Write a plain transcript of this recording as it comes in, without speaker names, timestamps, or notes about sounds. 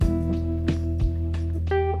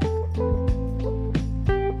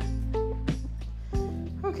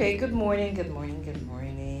Okay, good morning.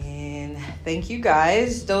 Thank you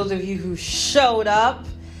guys. Those of you who showed up,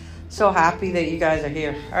 so happy that you guys are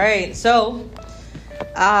here. All right, so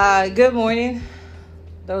good morning.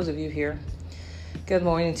 Those of you here, good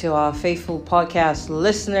morning to our faithful podcast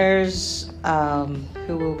listeners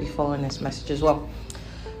who will be following this message as well. All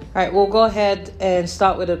right, we'll go ahead and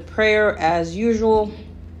start with a prayer as usual.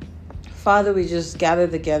 Father, we just gather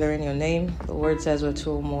together in your name. The word says where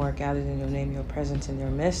two or more are gathered in your name, your presence in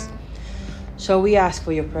your midst. So we ask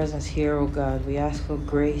for your presence here, oh God. We ask for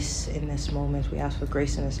grace in this moment. We ask for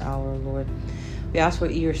grace in this hour, Lord. We ask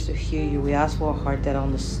for ears to hear you. We ask for a heart that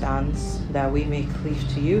understands, that we may cleave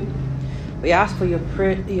to you. We ask for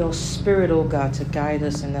your spirit, oh God, to guide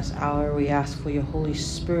us in this hour. We ask for your Holy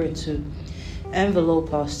Spirit to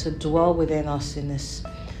envelope us, to dwell within us in this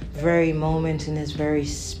very moment, in this very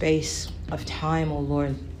space of time, oh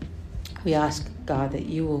Lord. We ask, God, that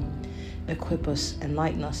you will equip us,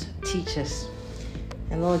 enlighten us, teach us.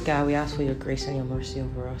 And Lord God, we ask for your grace and your mercy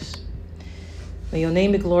over us. May your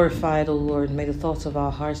name be glorified, O Lord. May the thoughts of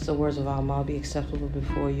our hearts, the words of our mouth be acceptable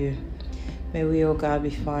before you. May we, O God,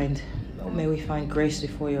 may we find grace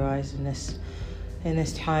before your eyes in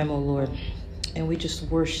this time, O Lord. And we just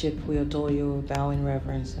worship, we adore you, we bow in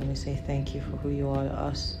reverence, and we say thank you for who you are to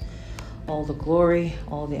us. All the glory,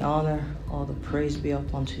 all the honor, all the praise be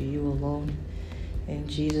up unto you alone. In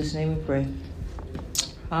Jesus' name we pray.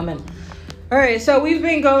 Amen. All right, so we've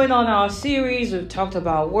been going on our series. We've talked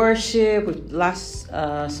about worship. Last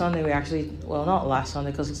Sunday, not last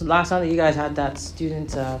Sunday, because last Sunday you guys had that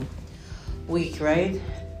student week, right?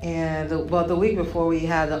 And the week before we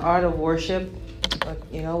had the art of worship.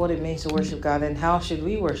 You know what it means to worship God and how should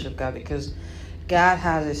we worship God, because God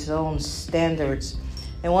has his own standards.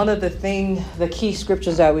 And one of the key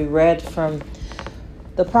scriptures that we read from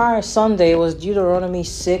the prior Sunday was Deuteronomy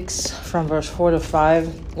 6 from verse 4 to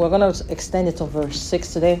 5. We're going to extend it to verse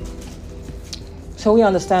 6 today, so we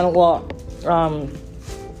understand what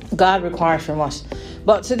God requires from us.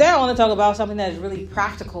 But today I want to talk about something that is really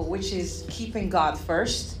practical, which is keeping God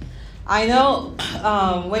first. I know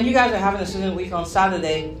when you guys are having a student week on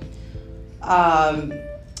Saturday,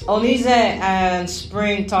 Onize and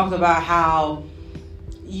Spring talked about how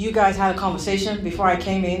you guys had a conversation before I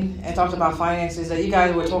came in and talked about finances, that you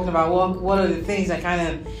guys were talking about what are the things that kind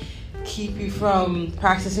of keep you from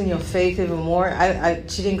practicing your faith even more.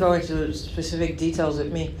 She didn't go into specific details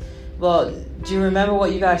with me, but do you remember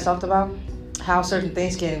what you guys talked about? How certain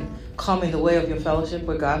things can come in the way of your fellowship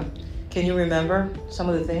with God? Can you remember some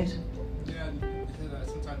of the things?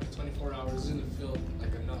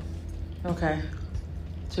 Okay,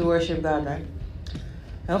 to worship God, right?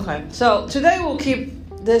 Okay, so today we'll keep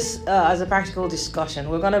this as a practical discussion.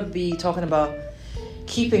 We're going to be talking about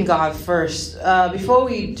keeping God first. Before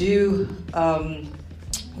we do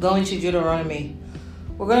go into Deuteronomy,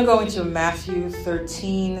 we're going to go into Matthew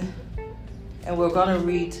 13, and we're going to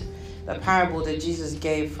read the parable that Jesus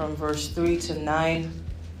gave from verse 3 to 9.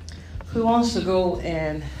 Who wants to go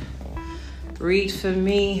and read for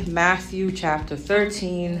me Matthew chapter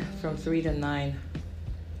 13 from 3 to 9.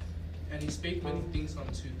 And he spake many things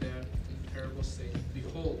unto them in parables, saying,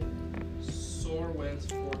 Behold, sower went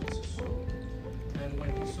forth to sow. And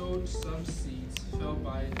when he sowed, some seeds fell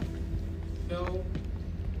by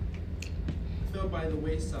the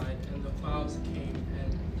wayside, and the fowls came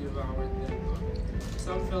and devoured them up.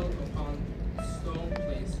 Some fell upon stone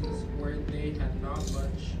places where they had not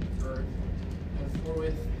much earth, and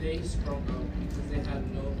forthwith they sprung up, because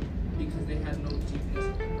they had no deepness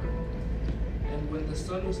of earth. And when the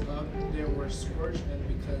sun was up, they were scorched, and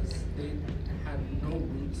because they had no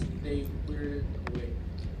roots, they withered away.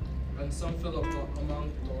 And some fell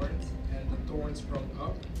among thorns, and the thorns sprung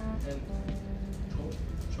up and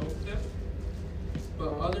choked them.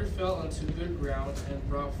 But others fell unto good ground, and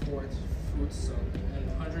brought forth fruit, some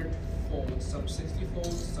 100-fold, some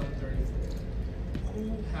 60-fold, some 30-fold. Who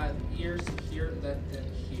had ears to hear, let them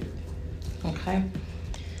hear. Okay.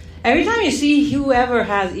 Every time you see whoever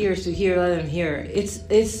has ears to hear, let them hear.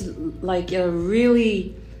 It's like a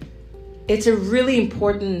really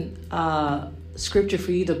important scripture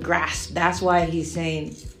for you to grasp. That's why he's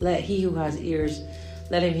saying, let he who has ears,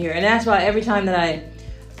 let him hear. And that's why every time that I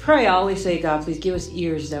pray, I always say, God, please give us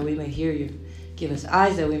ears that we may hear you. Give us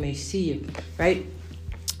eyes that we may see you. Right?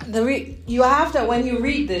 You have to, when you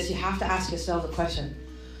read this, you have to ask yourself the question,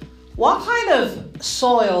 what kind of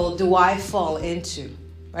soil do I fall into?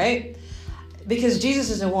 Right? Because Jesus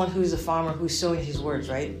is the one who's the farmer who's sowing his words,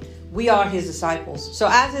 right? We are his disciples. So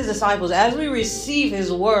as his disciples, as we receive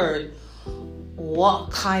his word, what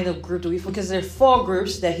kind of group do we fall? Because there are 4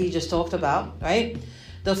 groups that he just talked about, right?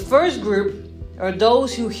 The first group, are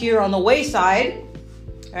those who hear on the wayside,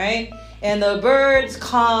 right? And the birds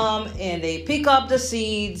come and they pick up the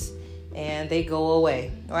seeds and they go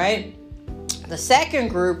away, right? The second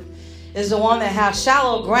group is the one that has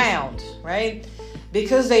shallow ground, right?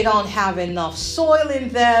 Because they don't have enough soil in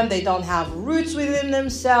them, they don't have roots within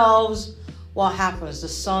themselves. What happens? The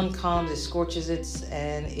sun comes, it scorches it,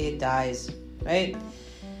 and it dies, right?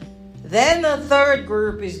 Then the third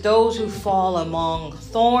group is those who fall among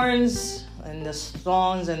thorns, and the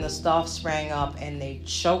thorns and the stuff sprang up and they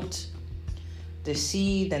choked the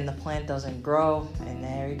seed, and the plant doesn't grow, and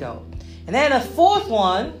there you go. And then the fourth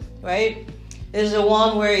one, right, is the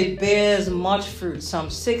one where it bears much fruit, some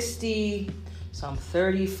 60, some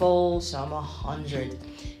 30-fold, some 100.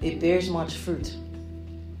 It bears much fruit.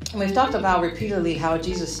 And we've talked about repeatedly how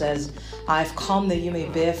Jesus says, I've come that you may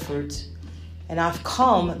bear fruit, and I've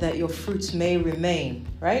come that your fruits may remain,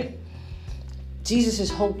 right? Jesus'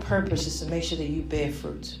 whole purpose is to make sure that you bear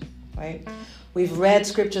fruit, right? We've read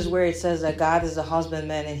scriptures where it says that God is the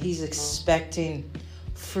husbandman and he's expecting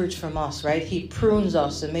fruit from us, right? He prunes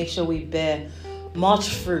us to make sure we bear much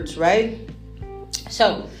fruit, right?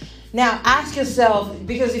 So now ask yourself,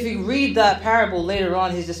 because if you read that parable later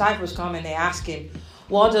on, his disciples come and they ask him,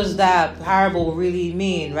 what does that parable really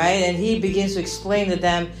mean, right? And he begins to explain to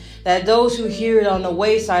them that those who hear it on the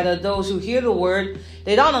wayside are those who hear the word.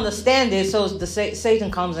 They don't understand it, so Satan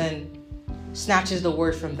comes and snatches the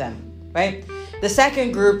word from them, right? The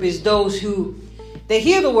second group is those who, they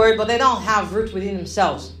hear the word, but they don't have root within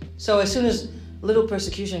themselves. So as soon as little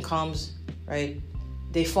persecution comes, right,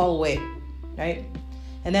 they fall away, right?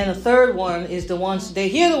 And then the third one is the ones, they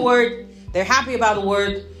hear the word, they're happy about the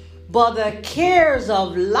word, but the cares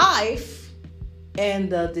of life and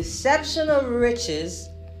the deception of riches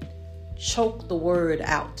choke the word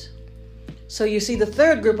out. So you see, the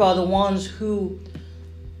third group are the ones who,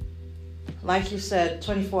 like you said,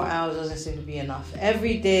 24 hours doesn't seem to be enough.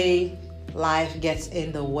 Everyday life gets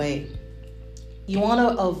in the way. You want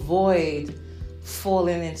to avoid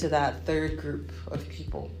falling into that third group of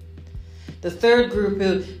people. The third group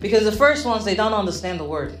is, because the first ones, they don't understand the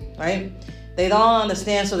word, right? They don't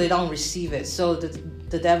understand, so they don't receive it. So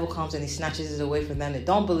the devil comes and he snatches it away from them. They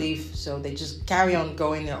don't believe, so they just carry on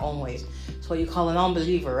going their own ways. That's what you call an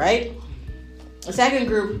unbeliever, right? The second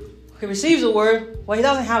group, he receives the word, well, he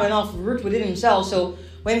doesn't have enough root within himself. So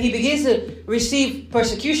when he begins to receive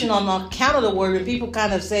persecution on account of the word, when people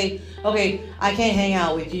kind of say, okay, I can't hang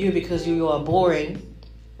out with you because you are boring,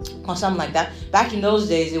 or something like that. Back in those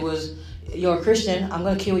days, it was, you're a Christian, I'm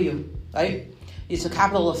going to kill you, right? It's a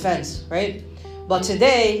capital offense, right? But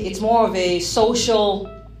today, it's more of a social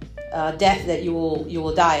death that you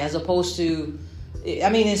will die, as opposed to, I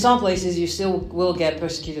mean, in some places, you still will get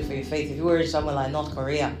persecuted for your faith. If you were in somewhere like North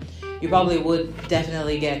Korea, you probably would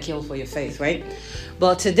definitely get killed for your faith, right?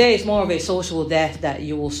 But today, it's more of a social death that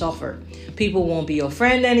you will suffer. People won't be your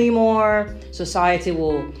friend anymore. Society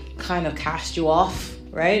will kind of cast you off,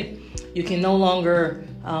 right? You can no longer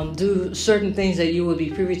do certain things that you would be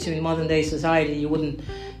privy to in modern day society. You wouldn't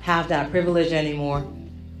have that privilege anymore.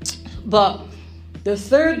 But the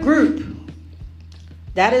third group,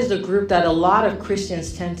 that is the group that a lot of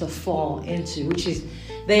Christians tend to fall into, which is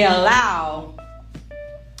they allow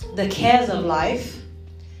the cares of life,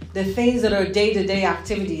 the things that are day-to-day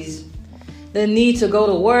activities, the need to go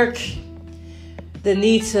to work, the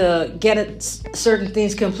need to get certain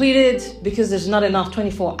things completed because there's not enough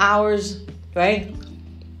 24 hours, right?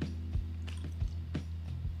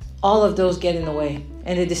 All of those get in the way,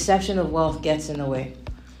 and the deception of wealth gets in the way.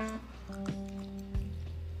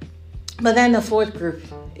 But then the fourth group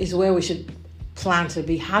is where we should plan to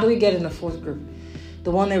be. How do we get in the fourth group?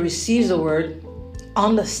 The one that receives the word,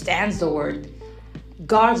 understands the word,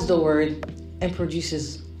 guards the word, and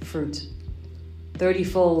produces fruit.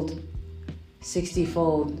 30-fold,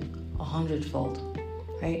 60-fold, 100-fold,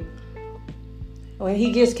 right? When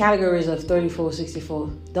he gives categories of 30-fold,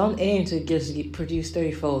 60-fold, don't aim to just produce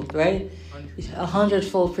 30-fold, right?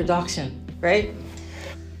 100-fold production, right?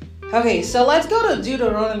 Okay, so let's go to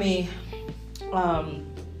Deuteronomy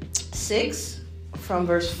 6 from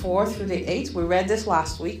verse 4 through the 8. We read this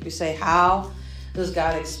last week. We say, how does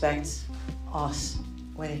God expect us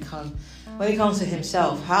when it comes to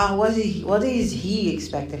himself? What is he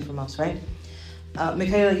expecting from us, right?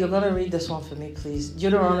 Michaela, you're going to read this one for me, please.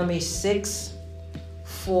 Deuteronomy 6,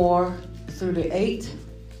 4 through to 8.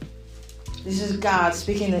 This is God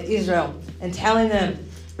speaking to Israel and telling them,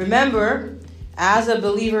 remember, as a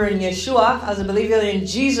believer in Yeshua, as a believer in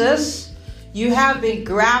Jesus, you have been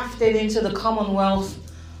grafted into the commonwealth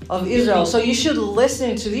of Israel. So you should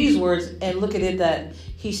listen to these words and look at it that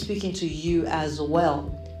he's speaking to you as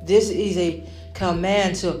well. This is a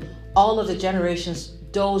command to all of the generations,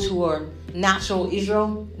 those who are natural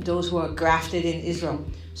Israel, those who are grafted in Israel.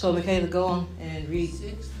 So Michaela, go on and read.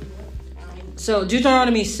 So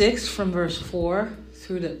Deuteronomy 6 from verse 4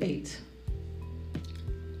 through to 8.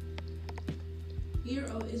 Hear,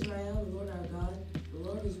 O Israel, the Lord our God, the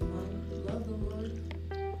Lord is one. Love the Lord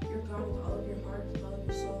your God with all of your heart, with all of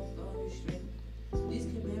your soul, with all of your strength. These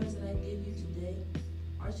commandments that I give you today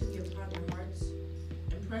are to be upon your hearts.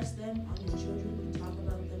 Impress them on your children and talk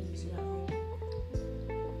about them when you sit at home.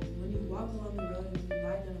 When you walk along the road and when you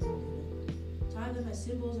lie down among them. Tie them as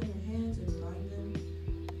symbols on your hands and bind them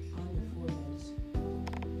on your foreheads.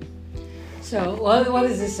 So what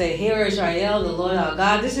does this say? Hear Israel, the Lord our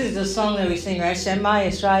God. This is the song that we sing, right? Shema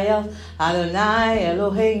Israel, Adonai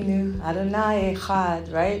Eloheinu, Adonai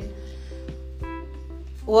Echad, right?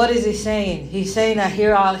 What is he saying? He's saying that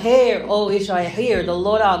hear, O Israel, hear the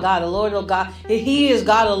Lord our God, the Lord our God. He is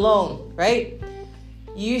God alone, right?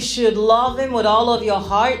 You should love him with all of your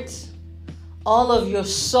heart, all of your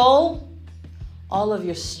soul, all of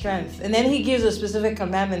your strength. And then he gives a specific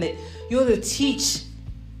commandment that you're to teach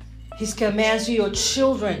his commands to your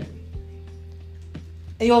children.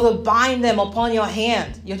 And you have to bind them upon your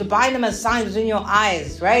hand. You have to bind them as signs in your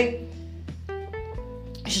eyes, right?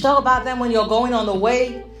 You should talk about them when you're going on the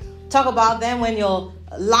way. Talk about them when you're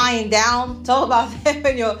lying down. Talk about them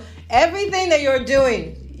when you're everything that you're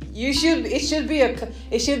doing.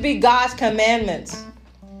 It should be God's commandments.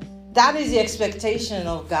 That is the expectation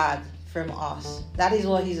of God from us. That is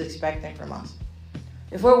what he's expecting from us.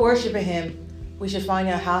 If we're worshiping him, we should find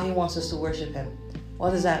out how he wants us to worship him.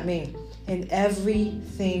 What does that mean? In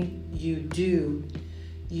everything you do,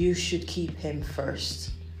 you should keep him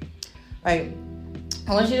first. Right?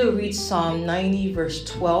 I want you to read Psalm 90 verse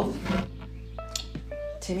 12.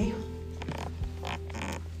 Timmy?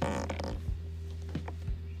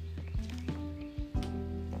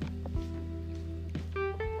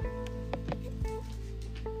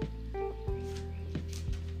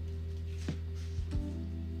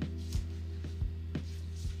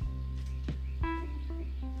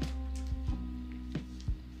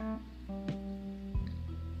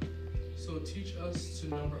 So teach us to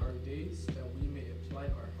number our days, that we may apply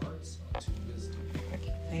our hearts unto wisdom.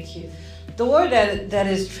 Thank you. The word that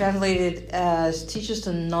is translated as teach us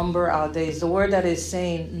to number our days, the word that is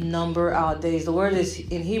saying number our days, the word is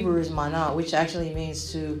in Hebrew is mana, which actually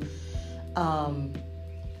means to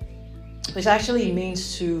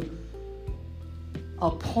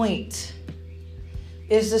appoint.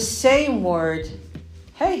 It's the same word.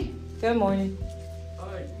 Hey, good morning.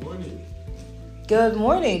 Hi, good morning. Good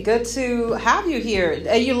morning. Good to have you here.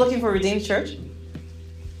 Are you looking for Redeemed Church?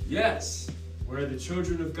 Yes, where the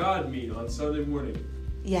children of God meet on Sunday morning.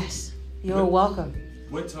 Yes, you're welcome.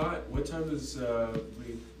 What time? What time does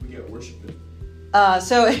we get worshiping?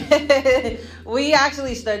 So we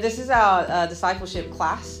actually start. This is our discipleship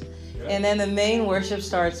class, and then the main worship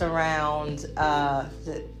starts around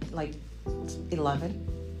like 11,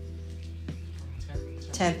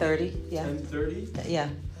 10:30. Yeah. 10:30. Yeah.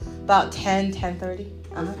 About 10:30.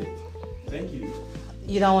 Perfect. Thank you.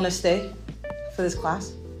 You don't want to stay for this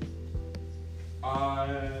class? Not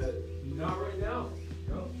right now.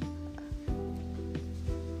 No.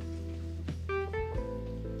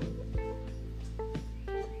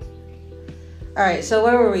 All right. So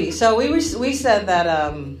where were we? So we said that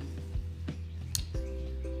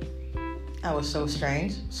that was so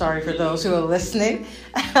strange. Sorry for those who are listening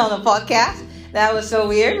on the podcast. That was so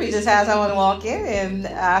weird. We just had someone walk in and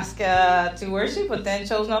ask to worship, but then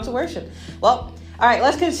chose not to worship. Well, all right,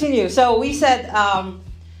 let's continue. So we said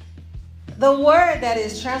the word that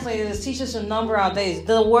is translated as teach us to number our days.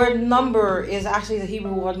 The word number is actually the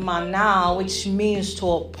Hebrew word manah, which means to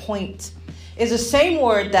appoint. It's the same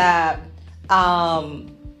word that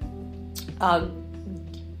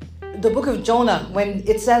the book of Jonah, when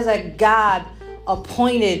it says that God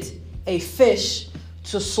appointed a fish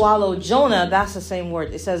to swallow Jonah, that's the same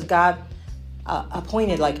word. It says God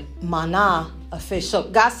appointed, like manah, a fish. So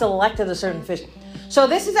God selected a certain fish. So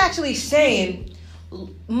this is actually saying,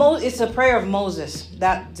 it's a prayer of Moses.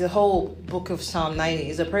 That the whole book of Psalm 90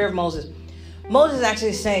 is a prayer of Moses. Moses is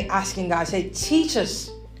actually asking God, teach us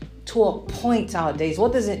to appoint our days.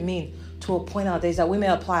 What does it mean to appoint our days? That we may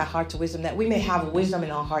apply our heart to wisdom, that we may have wisdom in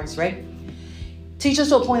our hearts, right? Teach us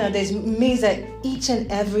to appoint our days means that each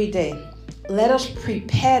and every day, let us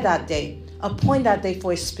prepare that day, appoint that day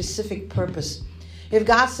for a specific purpose. If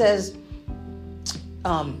God says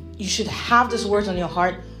you should have these words on your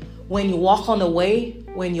heart when you walk on the way,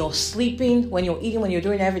 when you're sleeping, when you're eating, when you're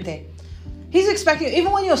doing everything, He's expecting,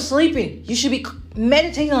 even when you're sleeping, you should be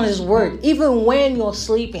meditating on his word. Even when you're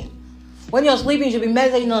sleeping. When you're sleeping, you should be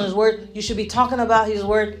meditating on his word. You should be talking about his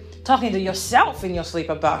word, talking to yourself in your sleep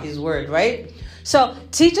about his word, right? So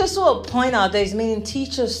teach us to appoint our days, meaning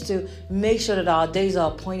teach us to make sure that our days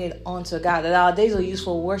are appointed unto God, that our days are used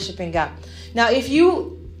for worshiping God. Now, if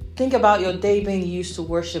you think about your day being used to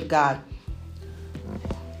worship God,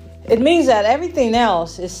 it means that everything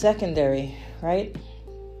else is secondary, right?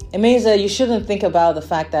 It means that you shouldn't think about the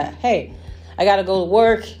fact that, hey, I got to go to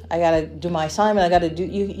work, I got to do my assignment,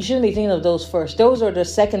 you shouldn't be thinking of those first. Those are the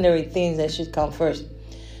secondary things that should come first.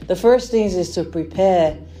 The first things is to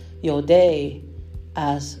prepare your day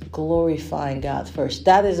as glorifying God first.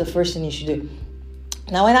 That is the first thing you should do.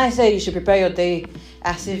 Now, when I say you should prepare your day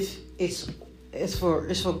as if it's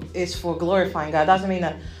for glorifying God, doesn't mean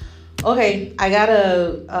that, okay, I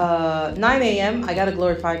gotta 9 a.m. I gotta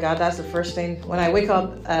glorify God. That's the first thing. When I wake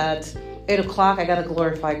up at 8 o'clock, I gotta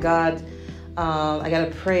glorify God. I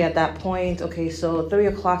gotta pray at that point. Okay, so 3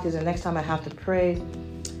 o'clock is the next time I have to pray.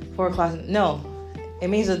 4 o'clock. No, it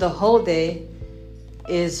means that the whole day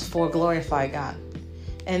is for glorify God.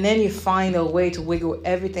 And then you find a way to wiggle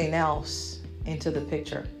everything else into the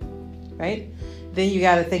picture, right? Then you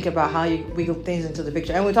got to think about how you wiggle things into the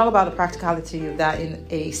picture. And we'll talk about the practicality of that in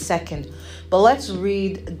a second. But let's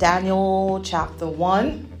read Daniel chapter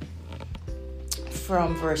 1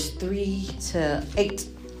 from verse 3 to 8.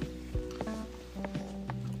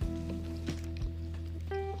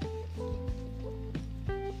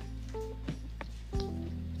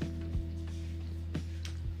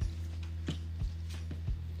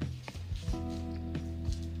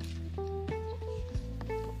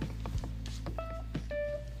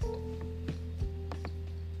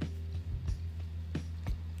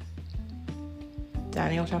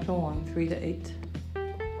 Daniel chapter 1, 3 to 8.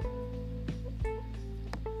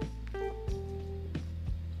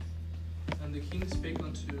 And the king spake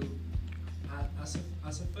unto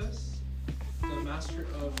Asaphat, the master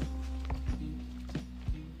of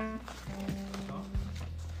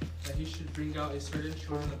that he should bring out a certain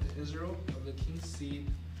children of Israel, of the king's seed,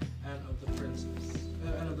 and of the prince,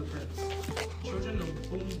 children of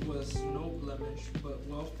whom was no blemish, but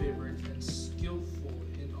well favored and skillful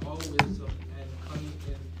in all wisdom and cunning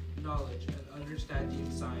in knowledge and understanding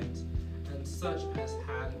science, and such as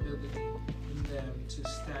had ability in them to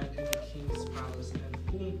stand in the king's palace, and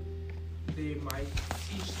whom they might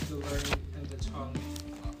teach the learning and the tongue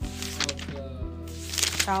of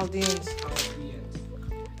the Chaldeans.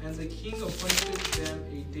 And the king appointed them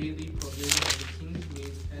a daily provision of the king's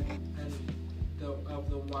meat of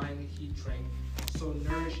the wine he drank, so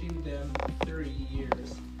nourishing them 30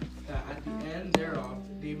 years, that at the end thereof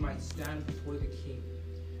they might stand before the king.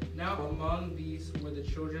 Now among these were the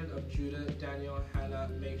children of Judah, Daniel, Hananiah,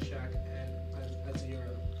 Meshach, and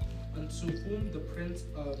Azariah, unto whom the prince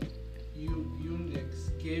of eunuchs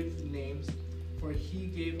gave names, for he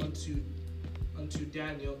gave unto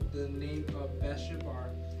Daniel the name of Belshazzar,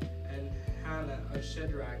 and Hannah of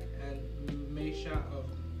Shadrach, and Meshach of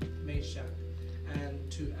Meshach,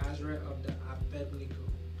 and to Azariah of the Abednego.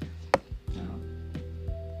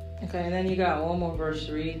 Okay, and then you got one more verse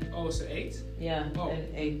to read. Oh, so 8? Yeah, oh.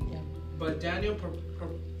 And 8, yeah. But Daniel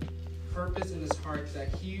purposed in his heart that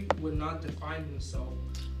he would not defile himself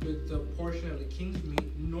with the portion of the king's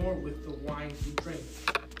meat, nor with the wine he drank.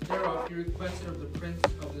 Thereof he requested of the prince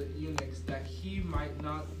of the eunuchs that he might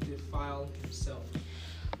not defile himself.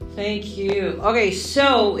 Thank you. Okay,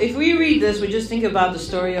 so if we read this, we just think about the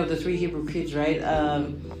story of the 3 Hebrew kids, right?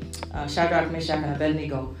 Shadrach, Meshach, and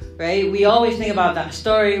Abednego, right? We always think about that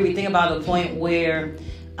story. We think about the point where,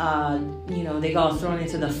 they got thrown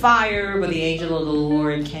into the fire, but the angel of the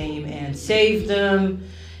Lord came and saved them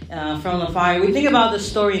from the fire. We think about the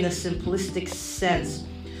story in a simplistic sense.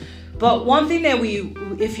 But one thing that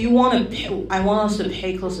I want us to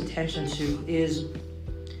pay close attention to is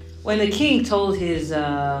when the king told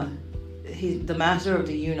the master of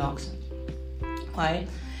the eunuchs, right?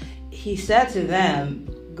 He said to them,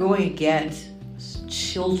 "Go and get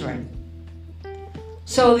children."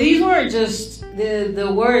 So these were just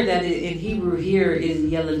the word that in Hebrew here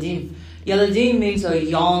is yeladim. Yeladim means a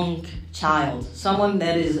young child, someone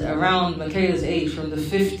that is around Michaela's age, from the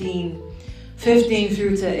 15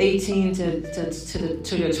 through to 18 to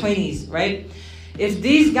their 20s, right? If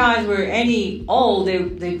these guys were any old,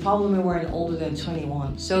 they probably weren't older than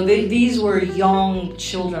 21. So these were young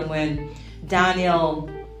children when Daniel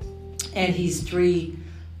and his 3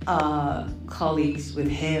 colleagues with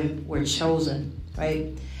him were chosen, right?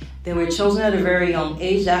 They were chosen at a very young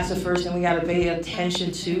age. That's the first thing we got to pay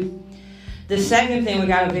attention to. The second thing we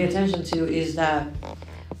got to pay attention to is that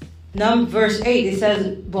Verse 8, it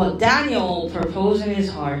says, but Daniel proposed in his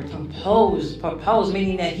heart, proposed,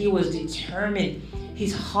 meaning that he was determined.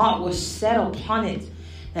 His heart was set upon it,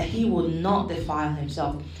 that he would not defile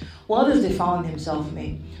himself. What does defiling himself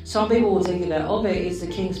mean? Some people will take it that, okay, it's the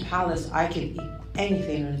king's palace. I can eat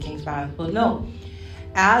anything in the king's palace. But no,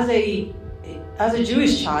 as a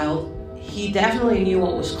Jewish child, he definitely knew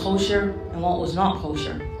what was kosher and what was not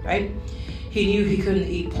kosher, right? He knew he couldn't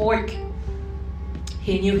eat pork.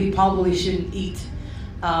 He knew he probably shouldn't eat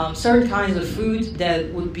certain kinds of food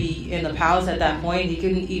that would be in the palace at that point. He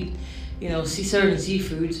couldn't eat, certain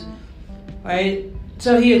seafoods, right?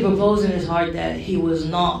 So he had proposed in his heart that he was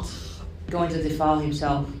not going to defile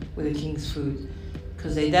himself with the king's food,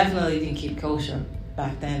 because they definitely didn't keep kosher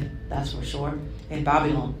back then, that's for sure, in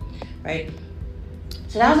Babylon, right?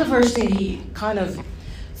 So that's the first thing he kind of,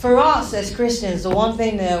 for us as Christians, the one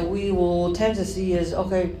thing that we will tend to see is,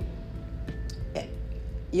 okay,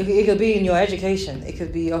 it could be in your education. It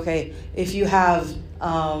could be, okay, if you have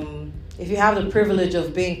the privilege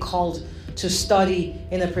of being called to study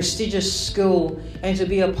in a prestigious school and to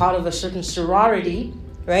be a part of a certain sorority,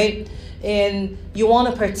 right? And you want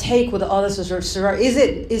to partake with the other sorority.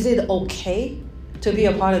 Is it okay to be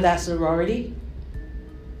a part of that sorority?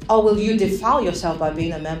 Or will you defile yourself by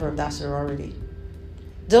being a member of that sorority?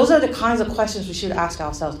 Those are the kinds of questions we should ask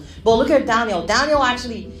ourselves. But look at Daniel. Daniel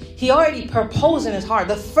actually, he already proposed in his heart.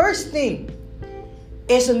 The first thing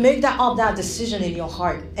is to make that decision in your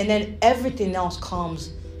heart. And then everything else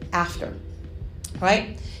comes after.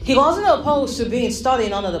 Right? He wasn't opposed to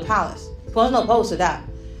studying under the palace. He wasn't opposed to that.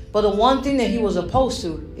 But the one thing that he was opposed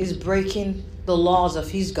to is breaking the laws of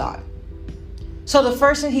his God. So the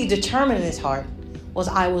first thing he determined in his heart was,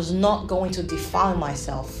 I was not going to defile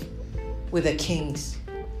myself with a king's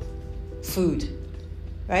food,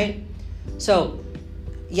 right? So,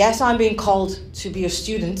 yes, I'm being called to be a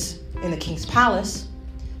student in the king's palace.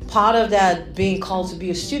 Part of that being called to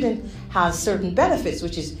be a student has certain benefits,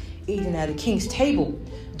 which is eating at the king's table,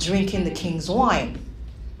 drinking the king's wine.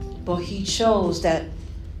 But he chose that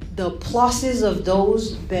the pluses of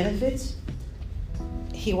those benefits,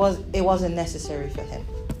 it wasn't necessary for him.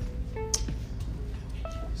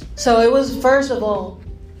 So it was, first of all,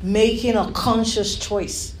 making a conscious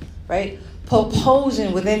choice, right?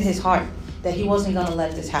 Proposing within his heart that he wasn't going to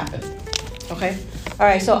let this happen. Okay? All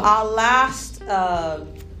right, so our last,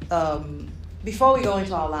 before we go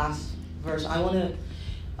into our last verse, I want to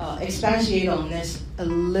expatiate on this a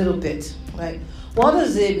little bit, right? What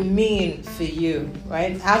does it mean for you,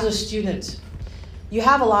 right? As a student, you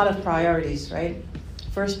have a lot of priorities, right?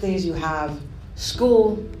 First things, you have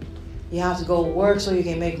school. You have to go work so you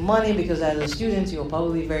can make money, because as a student, you're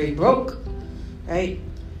probably very broke, right?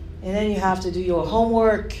 And then you have to do your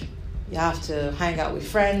homework. You have to hang out with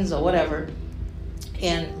friends or whatever.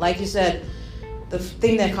 And like you said, the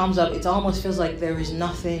thing that comes up, it almost feels like there is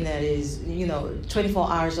nothing that is,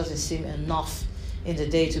 24 hours doesn't seem enough in the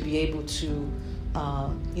day to be able to,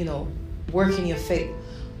 work in your faith.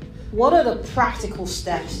 What are the practical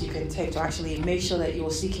steps you can take to actually make sure that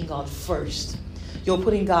you're seeking God first? You're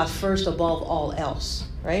putting God first above all else,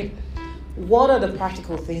 right? What are the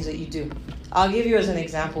practical things that you do? I'll give you as an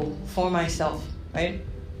example for myself, right?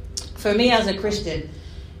 For me as a Christian,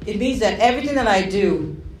 it means that everything that I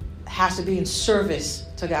do has to be in service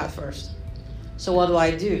to God first. So what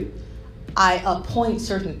do? I appoint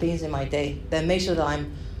certain things in my day that make sure that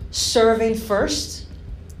I'm serving first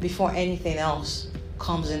before anything else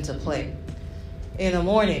comes into play. In the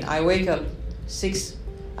morning, I wake up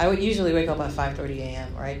I would usually wake up at 5:30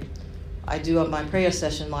 a.m., right? I do up my prayer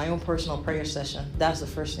session, my own personal prayer session. That's the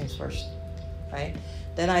first things first, right?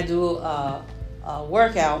 Then I do a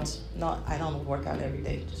workout. I don't work out every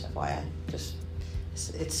day, just FYI.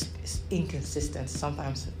 It's inconsistent,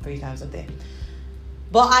 sometimes 3 times a day.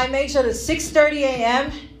 But I make sure that 6:30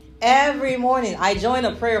 a.m. every morning, I join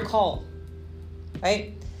a prayer call,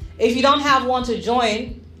 right? If you don't have one to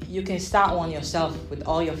join, you can start one yourself with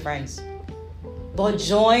all your friends. But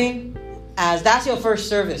join, as that's your first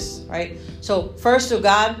service, right? So first to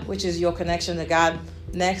God, which is your connection to God.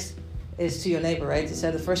 Next is to your neighbor, right? It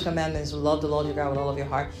said the first commandment is to love the Lord your God with all of your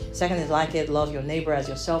heart. Second is like it, love your neighbor as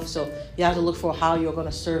yourself. So you have to look for how you're going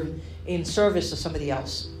to serve in service to somebody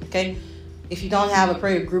else, okay? If you don't have a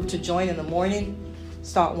prayer group to join in the morning,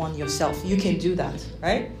 start one yourself. You can do that,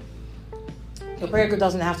 right? Your prayer group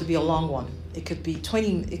doesn't have to be a long one. It could be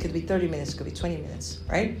 30 minutes, it could be 20 minutes,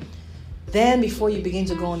 right? Then before you begin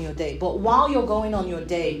to go on your day. But while you're going on your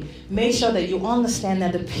day, make sure that you understand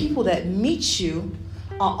that the people that meet you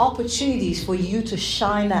are opportunities for you to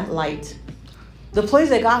shine that light. The place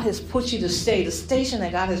that God has put you to stay, the station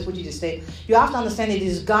that God has put you to stay, you have to understand it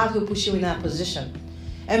is God who puts you in that position.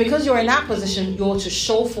 And because you're in that position, you're to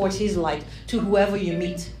show forth his light to whoever you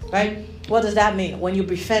meet, right? What does that mean? When you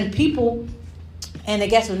befriend people and they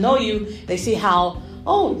get to know you, they see how,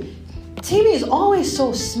 oh, Timmy is always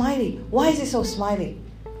so smiley. Why is he so smiley?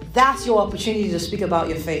 That's your opportunity to speak about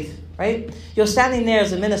your faith, right? You're standing there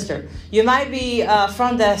as a minister. You might be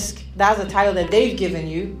front desk. That's a title that they've given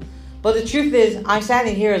you. But the truth is, I'm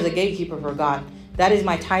standing here as a gatekeeper for God. That is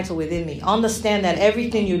my title within me. Understand that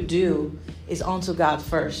everything you do is unto God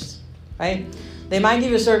first, right? They might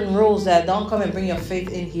give you certain rules that don't come and bring your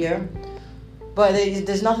faith in here. But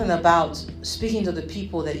there's nothing about speaking to the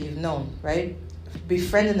people that you've known, right?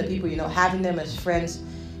 Befriending the people you know, having them as friends,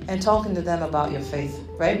 and talking to them about your faith,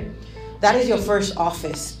 right? That is your first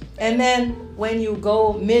office. And then when you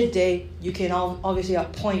go midday, you can obviously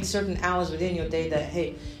appoint certain hours within your day that,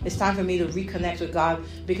 hey, it's time for me to reconnect with God.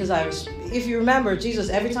 Because if you remember, Jesus,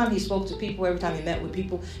 every time he spoke to people, every time he met with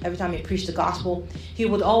people, every time he preached the gospel, he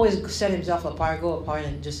would always set himself apart, go apart,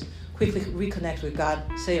 and just quickly reconnect with God,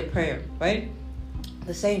 say a prayer, right?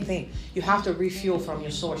 The same thing. You have to refuel from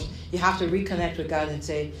your source. You have to reconnect with God and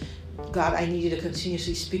say, God, I need you to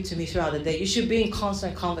continuously speak to me throughout the day. You should be in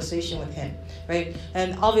constant conversation with him, right?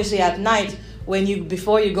 And obviously at night,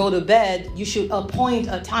 before you go to bed, you should appoint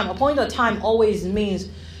a time. Appoint a time always means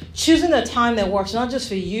choosing a time that works not just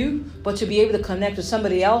for you, but to be able to connect with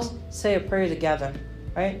somebody else, say a prayer together,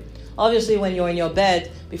 right? Obviously, when you're in your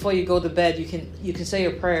bed, before you go to bed, you can say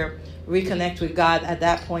a prayer, reconnect with God at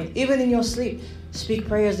that point, even in your sleep. Speak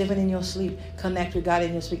prayers even in your sleep. Connect with God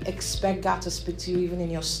in your sleep. Expect God to speak to you even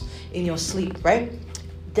in your sleep, right?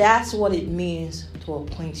 That's what it means to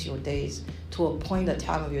appoint your days, to appoint the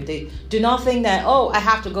time of your day. Do not think that, I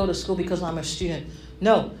have to go to school because I'm a student.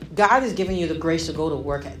 No, God is giving you the grace to go to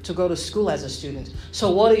work, to go to school as a student.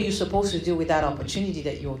 So what are you supposed to do with that opportunity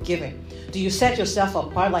that you're given? Do you set yourself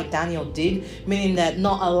apart like Daniel did? Meaning that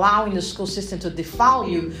not allowing the school system to defile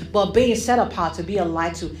you, but being set apart to be a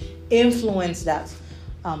light to influence that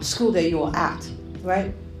school that you are at,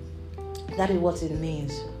 right? That is what it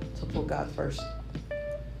means to put God first.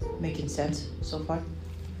 Making sense so far?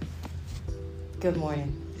 Good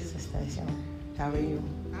morning, Sister Isioma. How are you?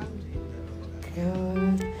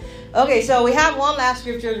 Good. Okay, so we have one last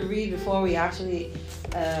scripture to read before we actually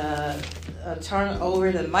turn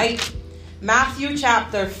over the mic. Matthew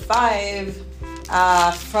chapter 5,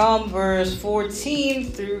 from verse 14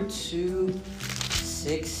 through to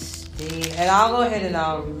 16. And I'll go ahead and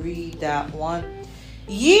I'll read that one.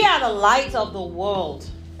 Ye are the light of the world.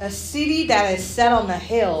 A city that is set on a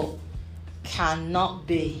hill cannot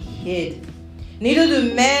be hid. Neither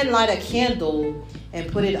do men light a candle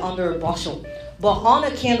and put it under a bushel, but on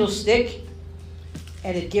a candlestick,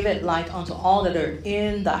 and it giveth light unto all that are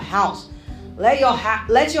in the house. Let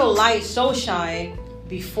your light so shine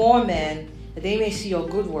before men that they may see your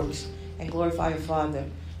good works and glorify your Father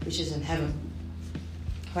which is in heaven.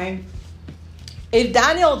 Right? If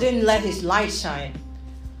Daniel didn't let his light shine,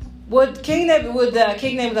 would King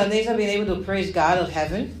Nebuchadnezzar be able to praise God of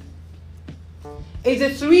heaven? If the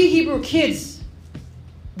 3 Hebrew kids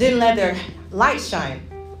didn't let their light shine,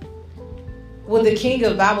 would the king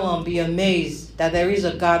of Babylon be amazed that there is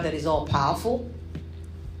a God that is all powerful?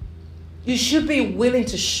 You should be willing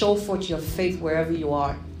to show forth your faith wherever you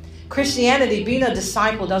are. Christianity, being a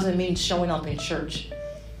disciple, doesn't mean showing up in church.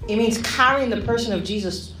 It means carrying the person of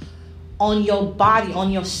Jesus on your body, on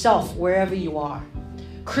yourself, wherever you are.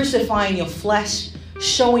 Crucifying your flesh,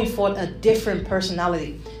 showing forth a different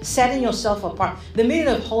personality, setting yourself apart. The meaning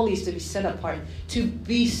of holy is to be set apart, to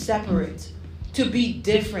be separate, to be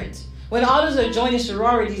different. When others are joining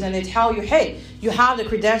sororities and they tell you, hey, you have the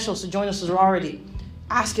credentials to join a sorority,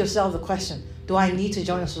 ask yourself the question, do I need to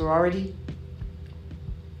join a sorority?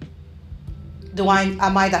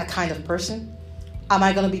 Am I that kind of person? Am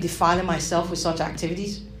I going to be defiling myself with such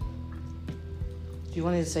activities? Do you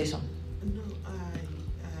want me to say something? No,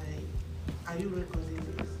 are you recording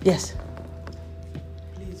this? Yes.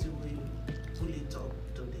 Please, you will pull it up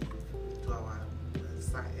to our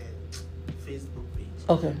Facebook page.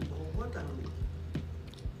 Okay.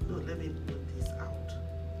 Let me put this out.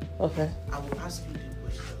 Okay. I will ask you the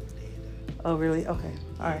question later. Oh, really? Okay.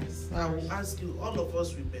 All right. Yes, I will ask you. All of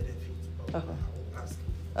us will benefit. But Okay. I will ask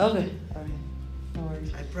you. Okay. All right. No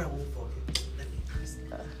worries. I pray I won't forget. Let me ask.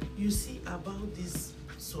 You see about this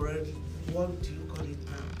sorority. What do you call it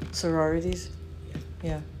now? Sororities?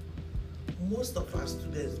 Yeah. Most of our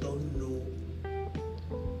students don't know.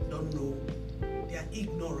 They are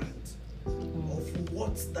ignorant of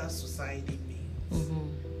what that society means. Mm-hmm.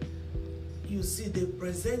 You see, they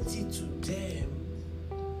present it to them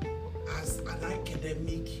as an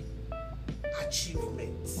academic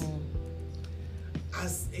achievement,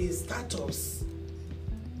 as a status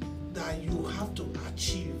that you have to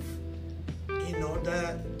achieve in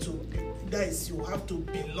order to, that is, you have to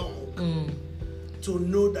belong, to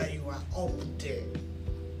know that you are up there.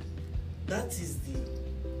 That is the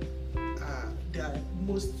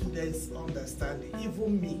most students understanding,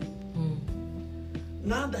 even me.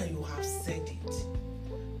 Now that you have said it,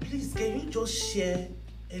 please can you just share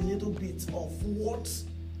a little bit of what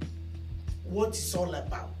it's all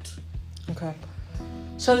about? Okay.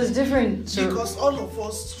 So there's different... because all of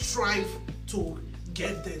us strive to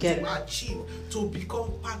get there, to achieve, to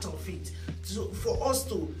become part of it. So for us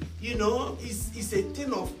to, it's a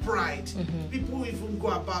thing of pride. People even go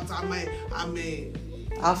about, I'm a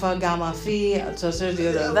Alpha, Gamma, Phi,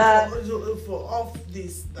 that. For off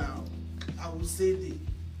this now, I will say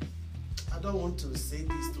I don't want to say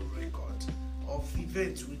this to record of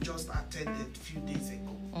events we just attended a few days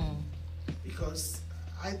ago. Because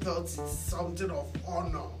I thought it's something of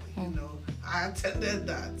honor, I attended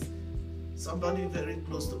that. Somebody very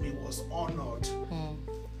close to me was honored.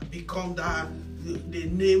 Become that, they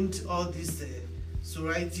named all these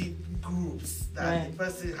sorority groups that the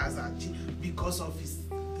person has achieved because of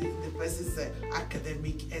the person's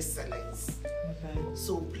academic excellence. Okay.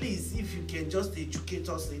 So please, if you can just educate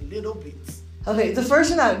us a little bit. Okay, the first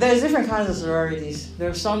thing there's different kinds of sororities. There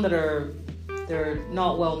are some that they're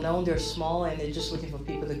not well known, they're small, and they're just looking for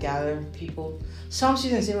people to gather people. Some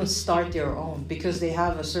students even start their own because they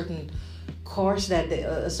have a certain course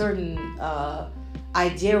a certain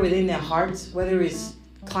idea within their hearts, whether it's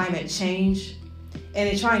climate change, and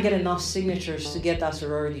they try and get enough signatures to get that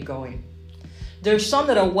sorority going. There's some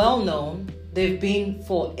that are well known. They've been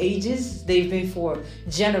for ages. They've been for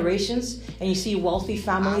generations. And you see wealthy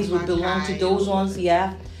families would belong to those ones.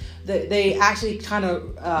 Yeah. They actually kind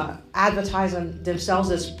of advertise on themselves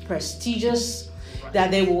as prestigious, that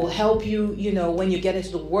they will help you, when you get into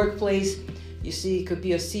the workplace. You see, it could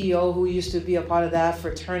be a CEO who used to be a part of that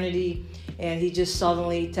fraternity, and he just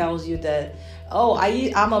suddenly tells you that, oh,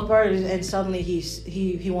 I'm a part of it, and suddenly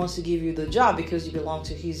he wants to give you the job because you belong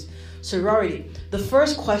to his sorority. The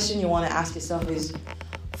first question you want to ask yourself is,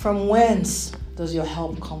 from whence does your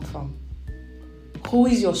help come from? Who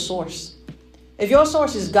is your source? If your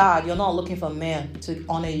source is God, you're not looking for man to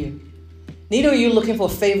honor you. Neither are you looking for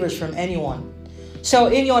favors from anyone. So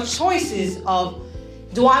in your choices of,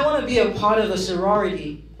 do I want to be a part of a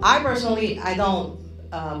sorority? I personally, I don't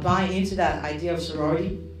buy into that idea of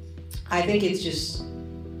sorority. I think it's just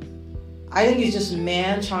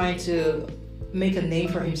man trying to make a name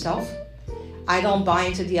for himself. I don't buy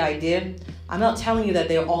into the idea. I'm not telling you that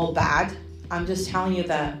they're all bad. I'm just telling you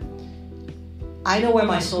that I know where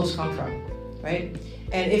my source come from, right?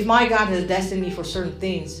 And if my God has destined me for certain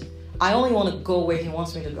things, I only want to go where he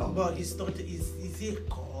wants me to go. But it's not, is it a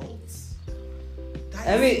cult?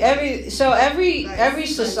 Every society, sorry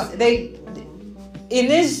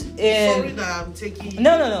that I'm taking...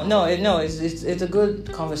 No, it's a good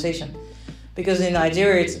conversation. Because in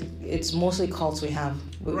Nigeria, it's mostly cults we have.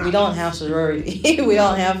 Right. We don't have sorority. we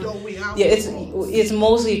don't have. No, we have. Yeah, it's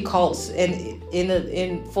mostly cults,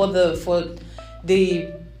 and for the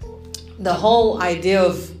whole idea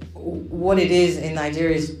of what it is in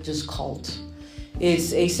Nigeria is just cult.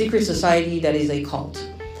 It's a secret society that is a cult,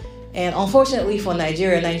 and unfortunately for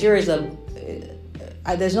Nigeria is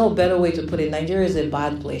there's no better way to put it. Nigeria is a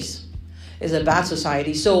bad place. It's a bad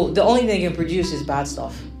society. So the only thing it can produce is bad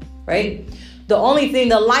stuff, right? The only thing,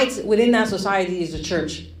 the light within that society is the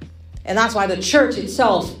church. And that's why the church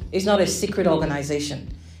itself is not a secret organization.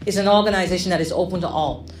 It's an organization that is open to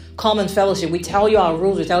all. Common fellowship. We tell you our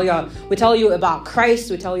rules. We tell you about Christ.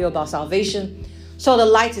 We tell you about salvation. So the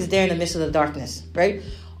light is there in the midst of the darkness, right?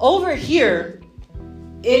 Over here,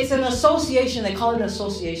 it's an association. They call it an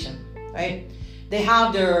association, right? They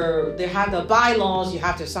have the bylaws. You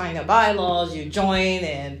have to sign the bylaws. You join,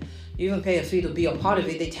 and you even pay a fee to be a part of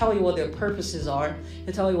it. They tell you what their purposes are.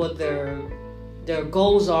 They tell you what their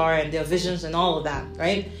goals are and their visions and all of that,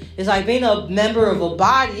 right? It's like being a member of a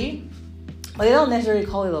body, but they don't necessarily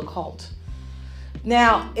call it a cult.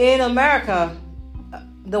 Now, in America,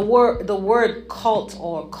 the word cult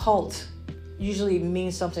or cult usually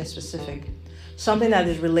means something specific. Something that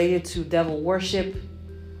is related to devil worship,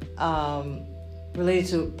 related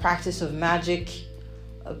to practice of magic,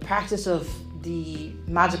 practice of the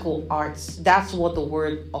magical arts. That's what the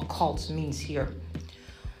word occult means here.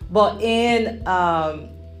 But in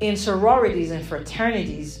sororities and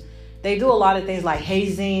fraternities, they do a lot of things like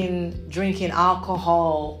hazing, drinking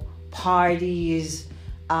alcohol, parties,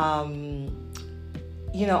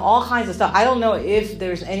 all kinds of stuff. I don't know if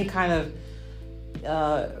there's any kind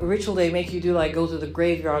of ritual they make you do, like go to the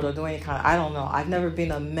graveyard or do any kind of, I don't know. I've never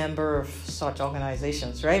been a member of such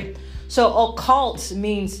organizations, right? So occult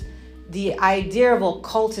means, the idea of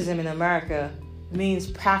occultism in America means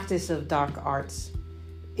practice of dark arts.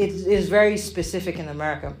 It is very specific in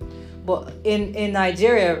America. But in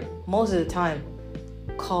Nigeria, most of the time,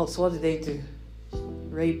 cults, what do they do?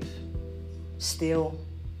 Rape, steal.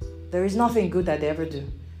 There is nothing good that they ever do.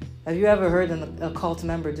 Have you ever heard a cult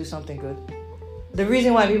member do something good? The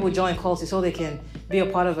reason why people join cults is so they can be a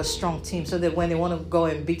part of a strong team, so that when they want to go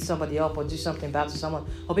and beat somebody up or do something bad to someone,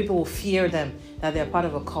 or people will fear them, that they're part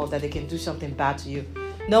of a cult, that they can do something bad to you.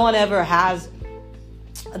 No one ever has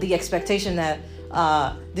the expectation that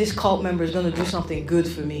this cult member is going to do something good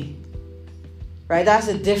for me. Right? That's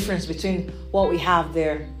the difference between what we have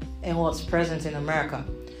there and what's present in America.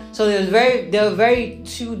 So there are very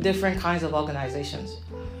two different kinds of organizations.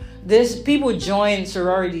 People join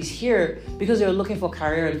sororities here because they're looking for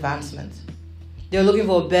career advancement. They're looking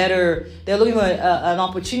for an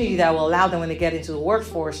opportunity that will allow them, when they get into the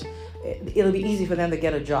workforce, it'll be easy for them to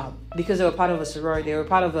get a job because they were part of a sorority. They were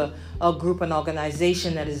part of a group, an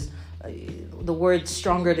organization that is, the word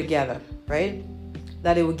stronger together, right?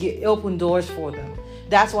 That it would open doors for them.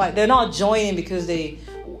 That's why they're not joining because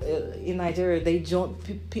in Nigeria,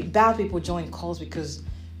 bad people join cults because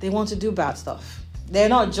they want to do bad stuff. They're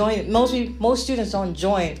not joining. Most students don't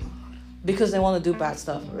join because they want to do bad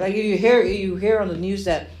stuff. Like you hear on the news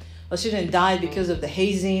that a student died because of the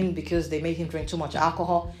hazing, because they made him drink too much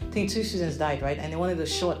alcohol. I think 2 students died, right? And they wanted to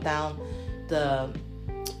shut down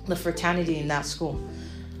the fraternity in that school.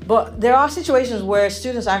 But there are situations where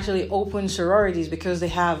students actually open sororities because they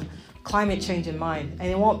have climate change in mind, and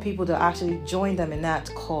they want people to actually join them in that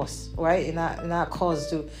cause, right? In that cause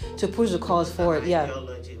to push the cause forward. Yeah.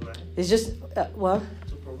 Ideology, right? It's just what?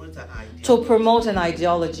 To promote an ideology. To promote an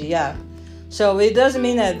ideology, yeah. So it doesn't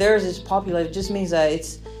mean that theirs is popular. It just means that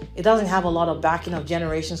it doesn't have a lot of backing of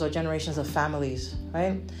generations of families,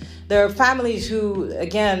 right? There are families who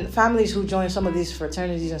join some of these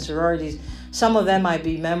fraternities and sororities. Some of them might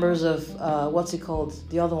be members of what's it called?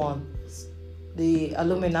 The other one, the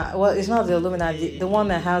Illuminati. Well, it's not the Illuminati. The one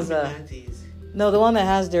that has the one that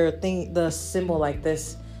has their thing, the symbol like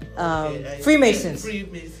this. Freemasons.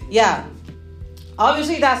 Freemasons. Yeah.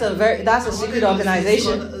 Obviously, that's a secret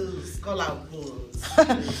organization. Scholar bulls.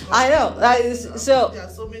 I know. That is, so there are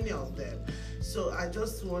so many of them. So I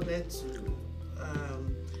just wanted to,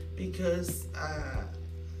 because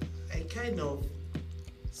I kind of,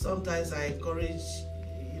 sometimes I encourage,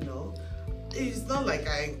 it's not like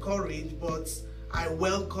I encourage, but I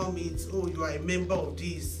welcome it. Oh, you are a member of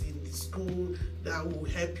this in the school, that will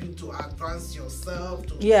help you to advance yourself,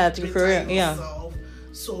 to career, yourself.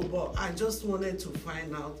 So, but I just wanted to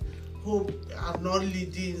find out who are not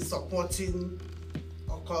supporting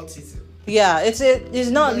occultism. Yeah, it's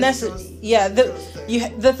not necessary. Yeah,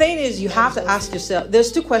 the thing is, you have to ask yourself.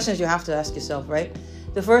 There's 2 questions you have to ask yourself, right?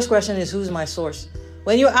 The first question is, who's my source?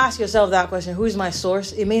 When you ask yourself that question, who is my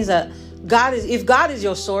source? It means that if God is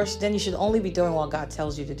your source, then you should only be doing what God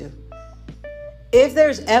tells you to do. If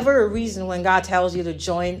there's ever a reason when God tells you to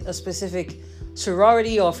join a specific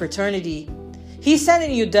sorority or fraternity, He's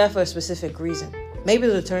sending you there for a specific reason. Maybe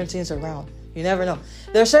to turn things around. You never know.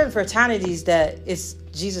 There are certain fraternities that it's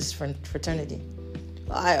Jesus fraternity.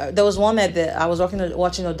 There was one that I was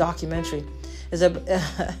watching a documentary. I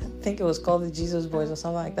think it was called the Jesus Boys or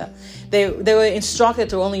something like that. They were instructed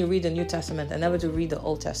to only read the New Testament and never to read the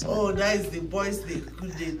Old Testament. Oh, that is the boys they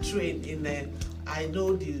train in. I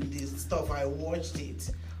know the stuff. I watched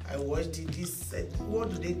it. This what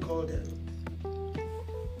do they call them?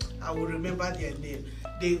 I will remember their name.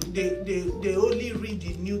 They only read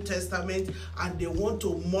the New Testament and they want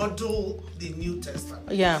to model the New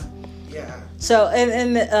Testament. Yeah. Yeah. So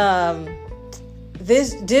and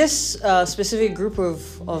this specific group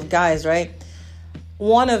of guys, right?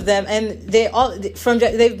 One of them, and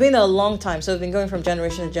they've been a long time, so they've been going from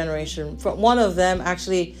generation to generation. One of them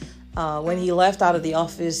actually, when he left out of the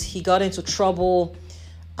office, he got into trouble.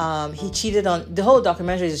 He cheated on the whole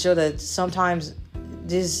documentary to show that sometimes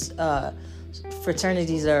these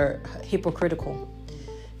fraternities are hypocritical.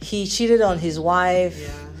 He cheated on his wife.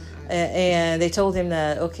 Yeah. And they told him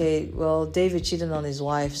that, okay, well, David cheated on his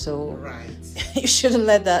wife, so right. You shouldn't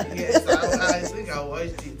let that. Yes, I think I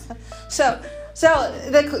watched it. So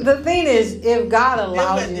the thing is, if God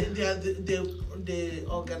allows you, they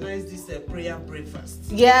organize this prayer breakfast.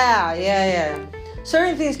 Yeah.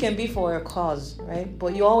 Certain things can be for a cause, right?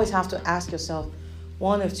 But you always have to ask yourself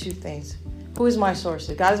one of 2 things: who is my source?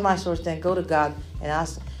 If God is my source, then go to God and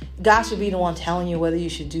ask. God should be the one telling you whether you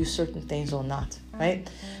should do certain things or not, right?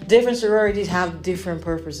 Different sororities have different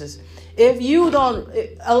purposes. If you don't,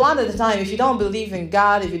 a lot of the time, if you don't believe in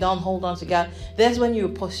God, if you don't hold on to God, that's when you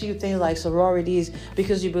pursue things like sororities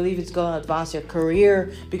because you believe it's going to advance your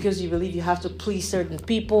career, because you believe you have to please certain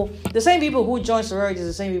people. The same people who join sororities,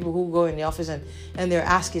 the same people who go in the office and they're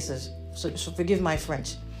ass kissers. So forgive my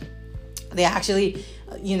French. They actually,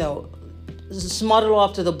 smuggle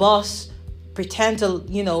up to the boss, pretend to,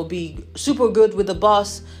 be super good with the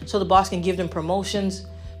boss so the boss can give them promotions.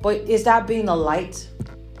 But is that being a light?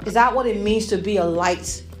 Is that what it means to be a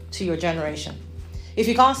light to your generation? If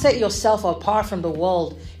you can't set yourself apart from the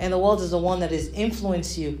world, and the world is the one that has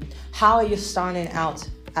influenced you, how are you starting out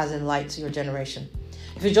as a light to your generation?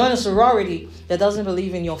 If you join a sorority that doesn't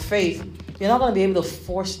believe in your faith, you're not going to be able to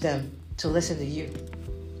force them to listen to you.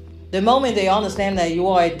 The moment they understand that you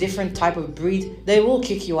are a different type of breed, they will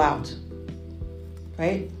kick you out.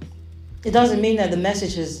 Right? It doesn't mean that the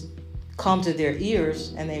message has come to their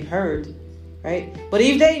ears and they've heard. Right? But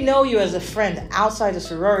if they know you as a friend outside the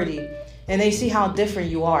sorority and they see how different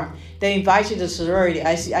you are, they invite you to the sorority.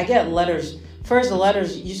 I get letters. First, the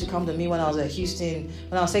letters used to come to me when I was at Houston,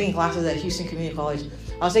 when I was taking classes at Houston Community College.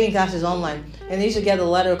 I was taking classes online, and they used to get the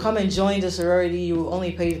letter, come and join the sorority, you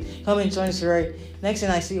only pay, come and join the sorority. Next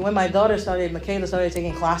thing I see, when my daughter Michaela started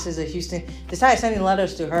taking classes at Houston, they started sending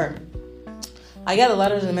letters to her. I get the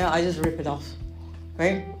letters in the mail, I just rip it off,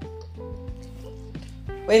 right?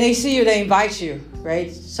 When they see you, they invite you,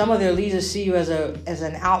 right? Some of their leaders see you as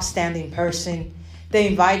an outstanding person. They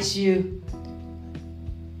invite you,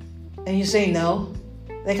 and you say no.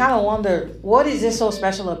 They kind of wonder, what is this so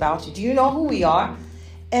special about you? Do you know who we are?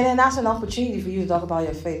 And then that's an opportunity for you to talk about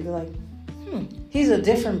your faith. You're like, he's a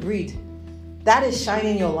different breed. That is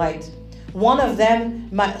shining your light. One of them,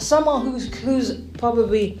 someone who's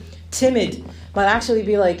probably timid, might actually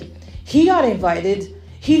be like, he got invited,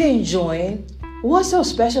 he didn't join. What's so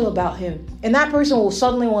special about him? And that person will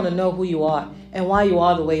suddenly want to know who you are and why you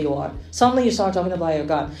are the way you are. Suddenly you start talking about your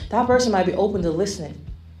God. That person might be open to listening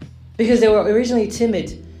because they were originally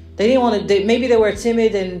timid. They didn't want to, maybe they were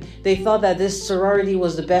timid and they thought that this sorority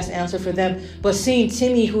was the best answer for them. But seeing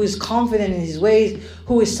Timmy, who is confident in his ways,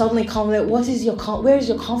 who is suddenly confident, where is your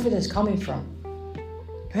confidence coming from?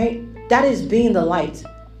 Right? That is being the light.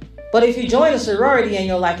 But if you join a sorority and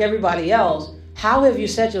you're like everybody else, how have you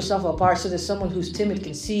set yourself apart so that someone who's timid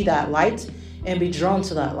can see that light and be drawn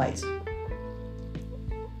to that light?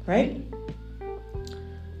 Right?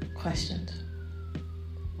 Questions?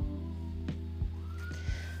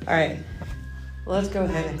 All right, let's go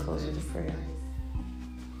ahead and close with a prayer.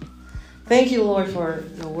 Thank you, Lord, for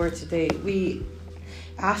the word today. We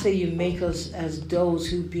ask that you make us as those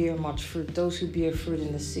who bear much fruit, those who bear fruit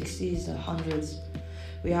in the 60s, the 100s.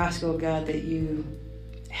 We ask, oh God, that you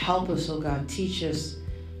help us, oh God, teach us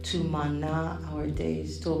to mana our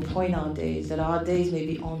days, to appoint our days, that our days may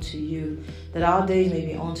be unto you, that our days may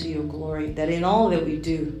be unto your glory, that in all that we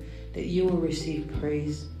do, that you will receive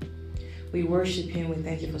praise. We worship you and we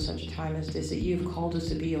thank you for such a time as this, that you've called us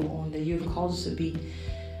to be your own, that you've called us to be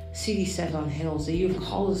cities set on hills, that you've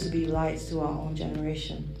called us to be lights to our own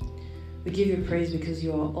generation. We give you praise because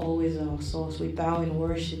you are always our source. We bow in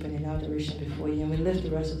worship and in adoration before you, and we lift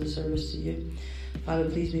the rest of the service to you. Father,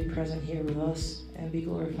 please be present here with us and be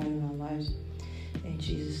glorified in our lives. In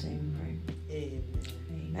Jesus' name we pray. Amen.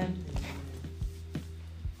 Amen.